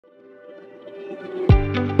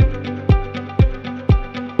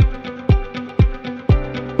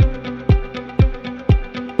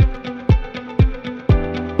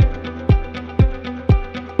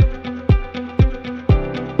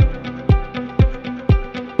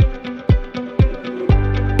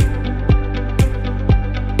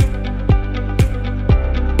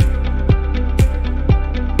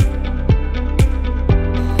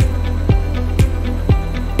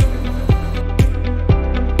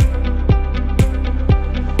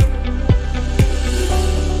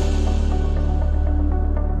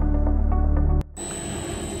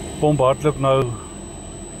pomp hardloop nou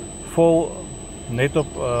vol net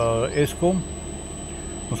op Eskom.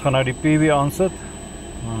 Ons gaan nou die PV aansit.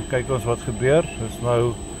 Dan kyk ons wat gebeur. Dit is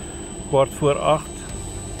nou 7:15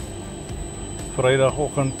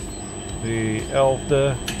 Vrydagoggend die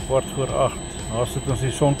 11de 7:15. Daar sit ons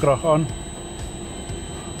die sonkrag aan.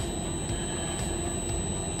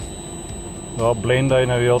 Daar blend hy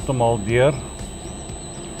nou heeltemal deur.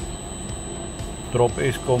 Drop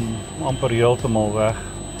Eskom amper heeltemal weg.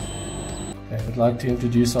 I would like to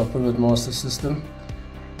introduce our pivot master system.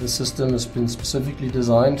 This system has been specifically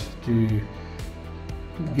designed to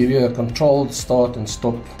give you a controlled start and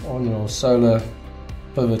stop on your solar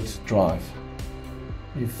pivot drive.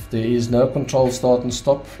 If there is no controlled start and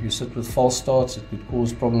stop, you sit with false starts, it could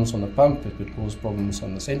cause problems on the pump, it could cause problems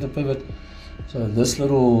on the center pivot. So this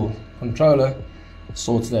little controller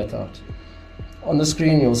sorts that out. On the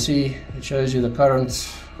screen you'll see it shows you the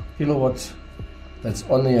current kilowatt that's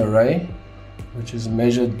on the array, which is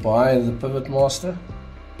measured by the pivot master,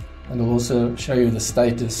 and it will also show you the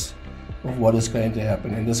status of what is going to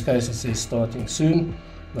happen. In this case it says starting soon,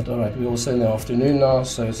 but alright, we're also in the afternoon now,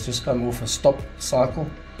 so it's just come off a stop cycle.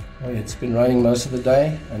 It's been running most of the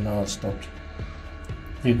day and now it's stopped.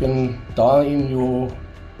 You can dial in your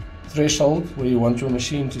threshold where you want your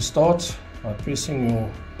machine to start by pressing your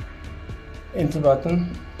enter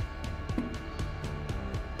button,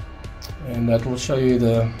 and that will show you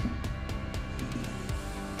the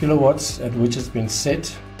kilowatts at which it's been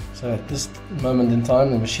set. So at this moment in time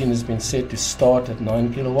the machine has been set to start at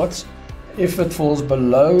 9 kilowatts. If it falls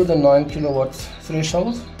below the 9 kilowatt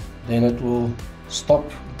threshold, then it will stop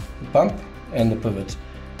the pump and the pivot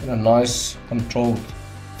in a nice controlled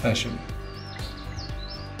fashion.